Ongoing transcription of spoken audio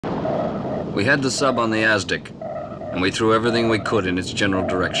We had the sub on the Aztec, and we threw everything we could in its general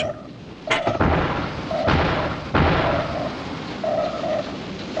direction.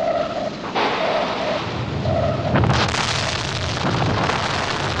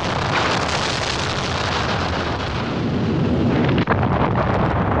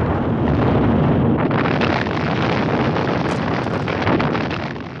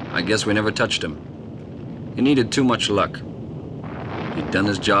 I guess we never touched him. He needed too much luck. He'd done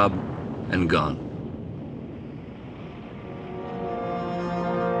his job and gone.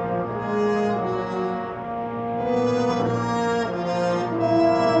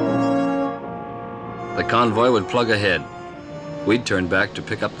 The convoy would plug ahead. We'd turn back to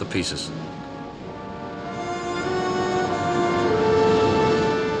pick up the pieces.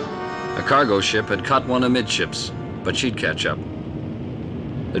 A cargo ship had caught one amidships, but she'd catch up.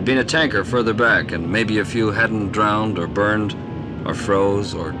 There'd been a tanker further back, and maybe a few hadn't drowned or burned or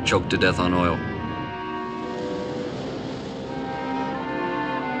froze or choked to death on oil.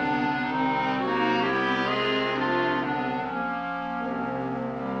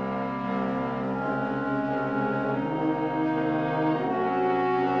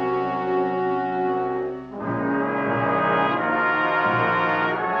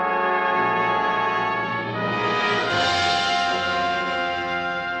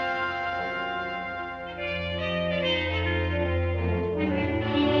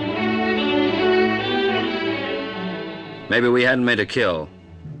 Maybe we hadn't made a kill,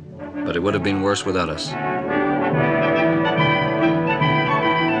 but it would have been worse without us.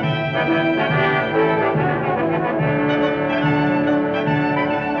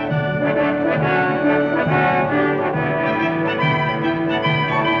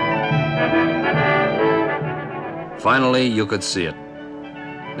 Finally, you could see it,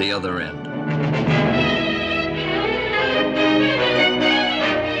 the other end.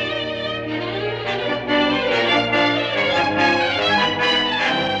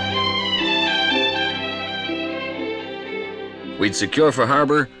 We'd secure for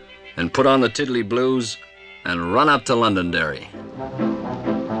harbor and put on the tiddly blues and run up to Londonderry.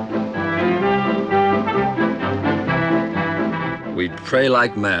 We'd pray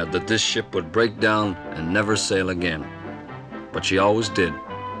like mad that this ship would break down and never sail again. But she always did,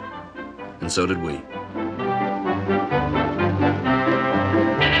 and so did we.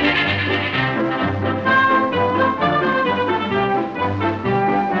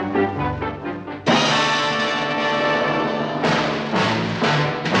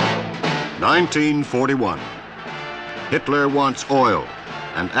 (1941). Hitler wants oil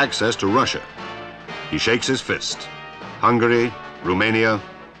and access to Russia. He shakes his fist. Hungary, Romania,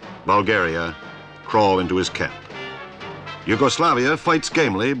 Bulgaria crawl into his camp. Yugoslavia fights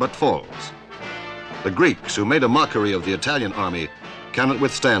gamely but falls. The Greeks, who made a mockery of the Italian army, cannot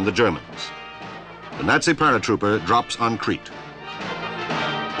withstand the Germans. The Nazi paratrooper drops on Crete.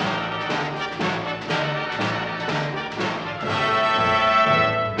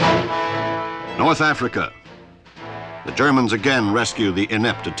 North Africa. The Germans again rescue the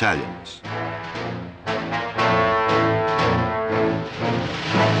inept Italians.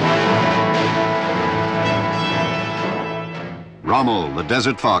 Rommel, the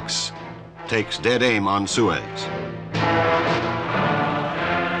Desert Fox, takes dead aim on Suez.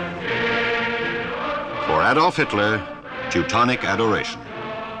 For Adolf Hitler, Teutonic adoration.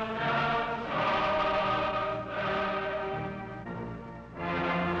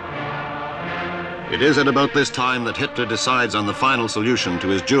 It is at about this time that Hitler decides on the final solution to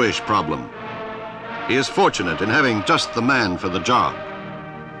his Jewish problem. He is fortunate in having just the man for the job,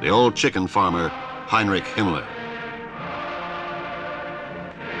 the old chicken farmer, Heinrich Himmler.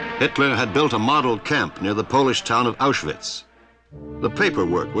 Hitler had built a model camp near the Polish town of Auschwitz. The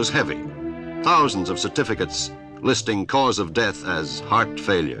paperwork was heavy, thousands of certificates listing cause of death as heart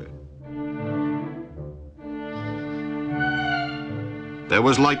failure. There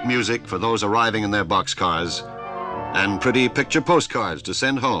was light music for those arriving in their boxcars and pretty picture postcards to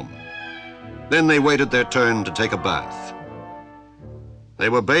send home. Then they waited their turn to take a bath. They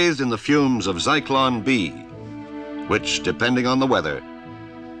were bathed in the fumes of Zyklon B, which, depending on the weather,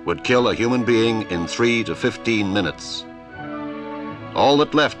 would kill a human being in 3 to 15 minutes. All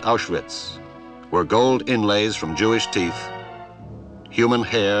that left Auschwitz were gold inlays from Jewish teeth, human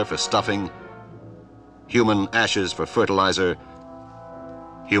hair for stuffing, human ashes for fertilizer,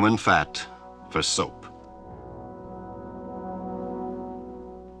 human fat for soap.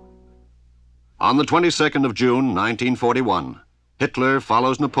 On the 22nd of June, 1941, Hitler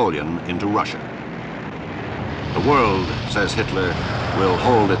follows Napoleon into Russia. The world, says Hitler, will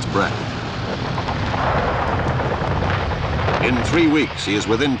hold its breath. In 3 weeks, he is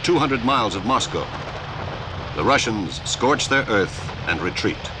within 200 miles of Moscow. The Russians scorch their earth and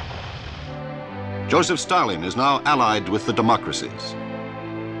retreat. Joseph Stalin is now allied with the democracies.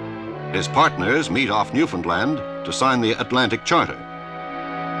 His partners meet off Newfoundland to sign the Atlantic Charter.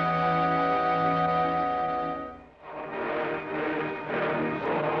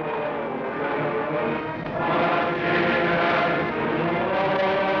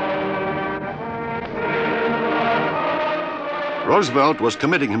 Roosevelt was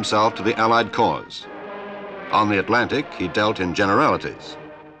committing himself to the Allied cause. On the Atlantic, he dealt in generalities.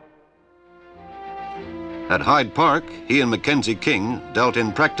 At Hyde Park, he and Mackenzie King dealt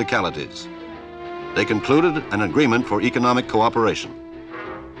in practicalities. They concluded an agreement for economic cooperation.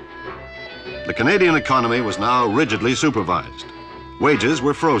 The Canadian economy was now rigidly supervised. Wages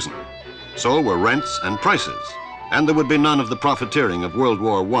were frozen. So were rents and prices. And there would be none of the profiteering of World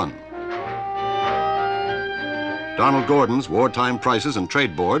War I. Donald Gordon's Wartime Prices and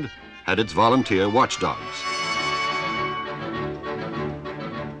Trade Board had its volunteer watchdogs.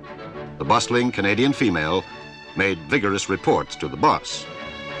 The bustling Canadian female made vigorous reports to the boss.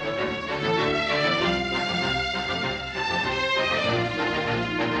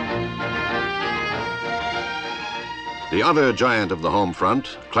 The other giant of the home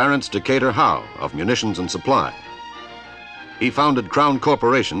front, Clarence Decatur Howe of Munitions and Supply. He founded Crown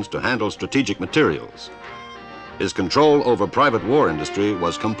corporations to handle strategic materials. His control over private war industry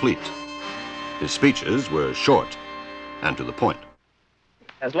was complete. His speeches were short and to the point.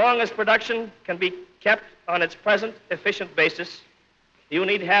 As long as production can be kept on its present efficient basis, you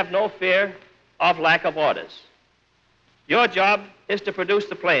need have no fear of lack of orders. Your job is to produce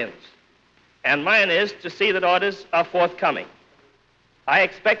the planes, and mine is to see that orders are forthcoming. I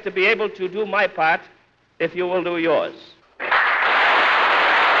expect to be able to do my part if you will do yours.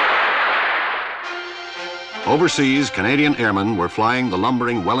 Overseas, Canadian airmen were flying the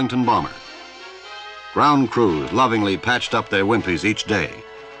lumbering Wellington bomber. Ground crews lovingly patched up their wimpies each day,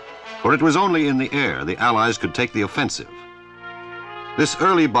 for it was only in the air the Allies could take the offensive. This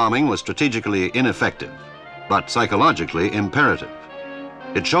early bombing was strategically ineffective, but psychologically imperative.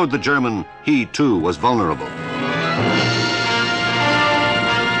 It showed the German he too was vulnerable.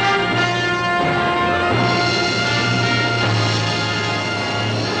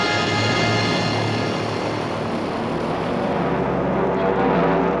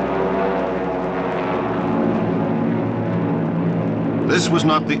 This was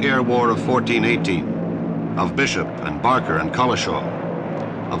not the air war of 1418, of Bishop and Barker and Collishaw,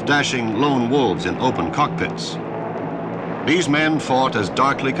 of dashing lone wolves in open cockpits. These men fought as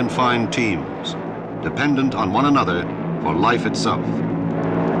darkly confined teams, dependent on one another for life itself.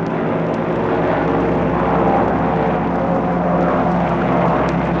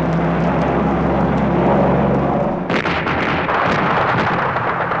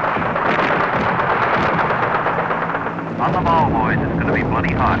 On the ball, boys, it's going to be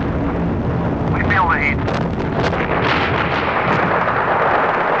bloody hot. We feel the heat.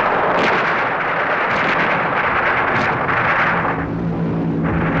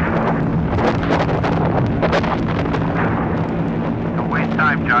 Don't waste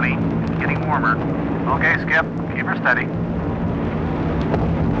time, Johnny. It's getting warmer. Okay, Skip. Keep her steady.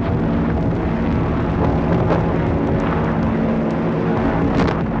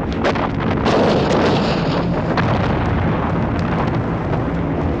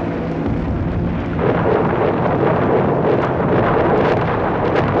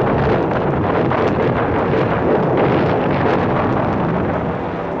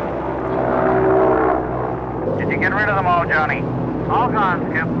 Get rid of them all, Johnny. All gone,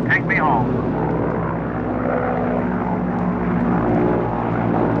 Skip. Take me home.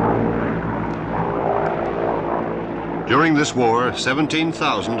 During this war,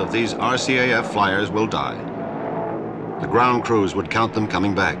 17,000 of these RCAF flyers will die. The ground crews would count them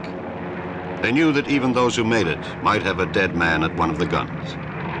coming back. They knew that even those who made it might have a dead man at one of the guns.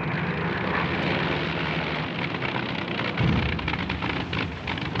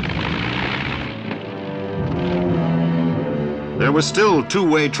 There was still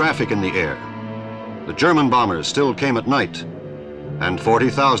two-way traffic in the air. The German bombers still came at night, and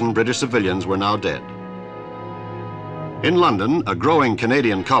 40,000 British civilians were now dead. In London, a growing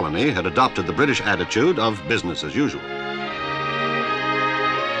Canadian colony had adopted the British attitude of business as usual.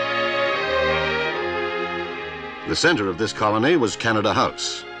 The center of this colony was Canada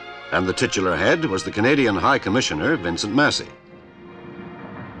House, and the titular head was the Canadian High Commissioner, Vincent Massey.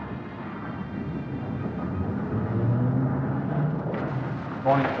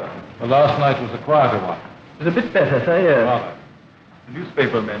 Morning, sir. Well, last night was a quieter one. It was a bit better, sir, yes. Rather. The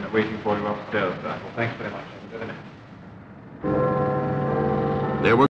newspaper men are waiting for you upstairs, sir. Well, thanks very much. Good night. There were